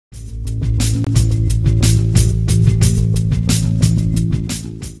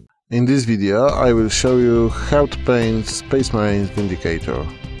In this video I will show you how to paint Space Marines Vindicator.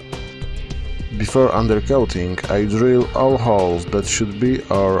 Before undercoating, I drill all holes that should be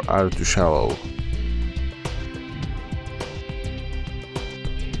or are too shallow.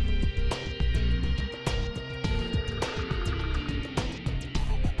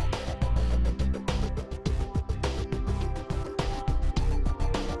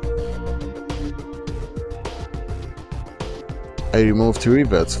 I removed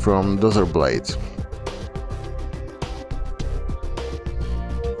rivets from dozer blade.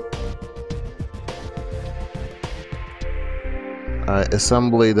 I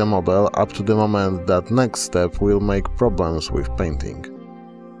assemble the model up to the moment that next step will make problems with painting.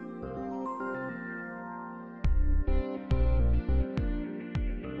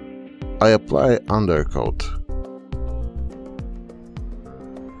 I apply undercoat.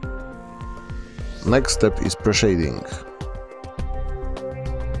 Next step is pre-shading.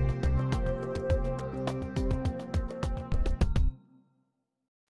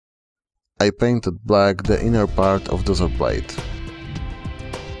 I painted black the inner part of the dozer blade.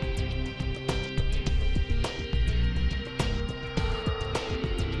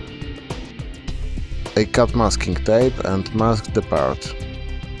 I cut masking tape and masked the part.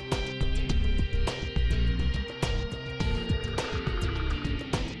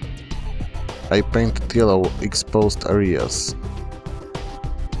 I painted yellow exposed areas.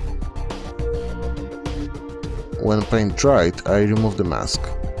 When paint dried, I remove the mask.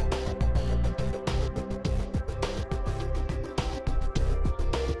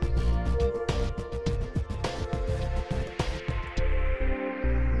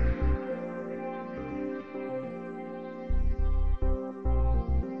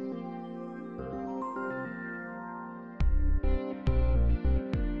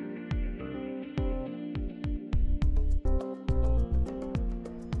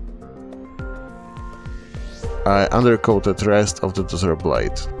 I undercoated rest of the dozer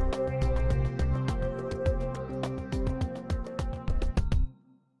blade.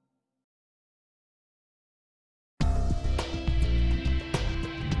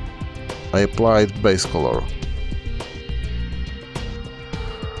 I applied base color.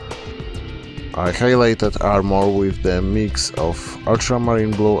 I highlighted armor with the mix of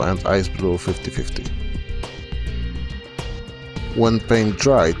ultramarine blue and ice blue 50-50. When paint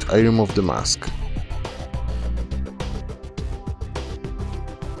dried, I removed the mask.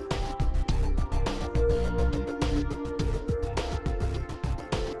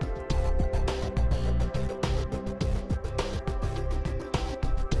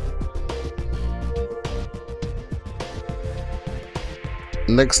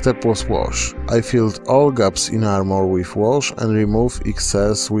 Next step was wash. I filled all gaps in armor with wash and removed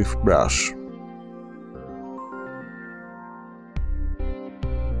excess with brush.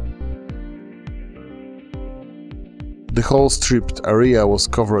 The whole stripped area was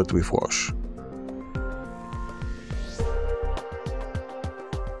covered with wash.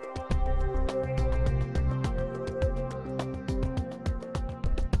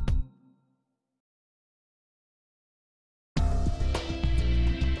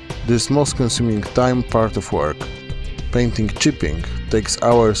 This most consuming time part of work. Painting chipping takes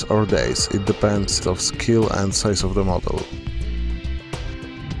hours or days, it depends on skill and size of the model.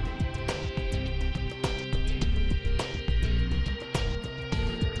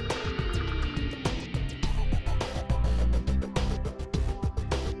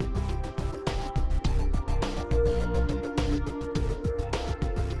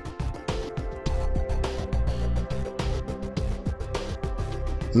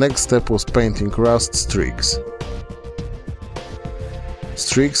 Next step was painting rust streaks.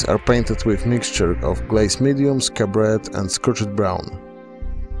 Streaks are painted with mixture of glazed mediums, cabret and scorched brown.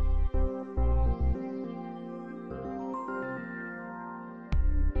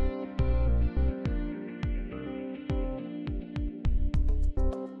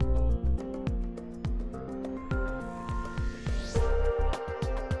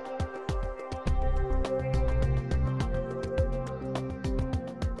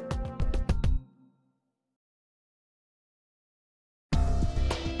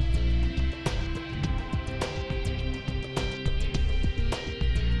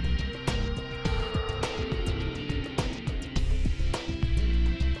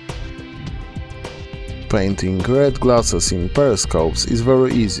 Painting red glasses in periscopes is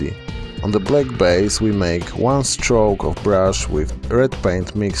very easy. On the black base we make one stroke of brush with red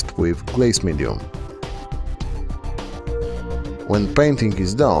paint mixed with glaze medium. When painting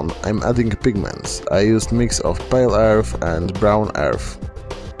is done, I'm adding pigments. I used mix of pale earth and brown earth.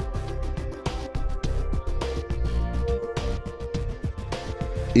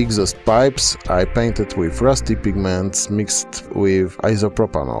 Exhaust pipes I painted with rusty pigments mixed with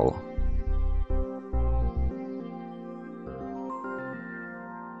isopropanol.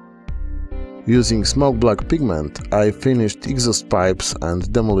 Using smoke black pigment I finished exhaust pipes and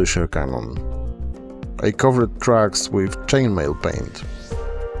demolisher cannon. I covered tracks with chainmail paint.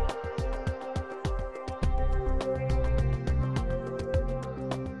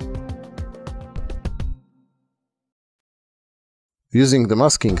 Using the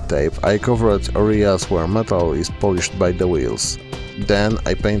masking tape I covered areas where metal is polished by the wheels. Then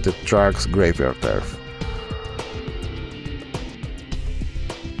I painted tracks graveyard earth.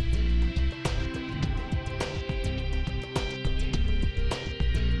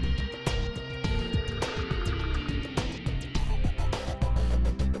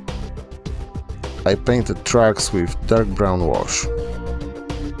 I painted tracks with dark brown wash.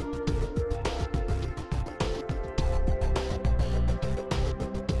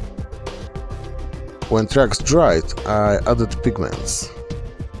 When tracks dried, I added pigments.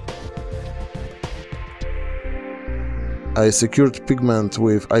 I secured pigment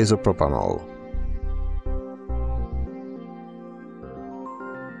with isopropanol.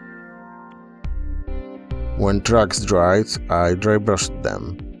 When tracks dried, I dry brushed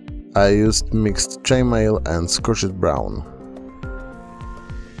them. I used mixed chainmail and scorched brown.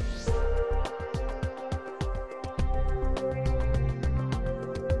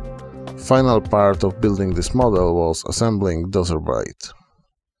 Final part of building this model was assembling dozer blade.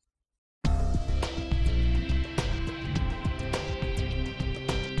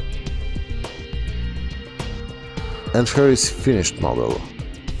 And here is finished model.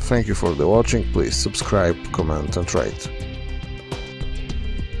 Thank you for the watching, please subscribe, comment and rate.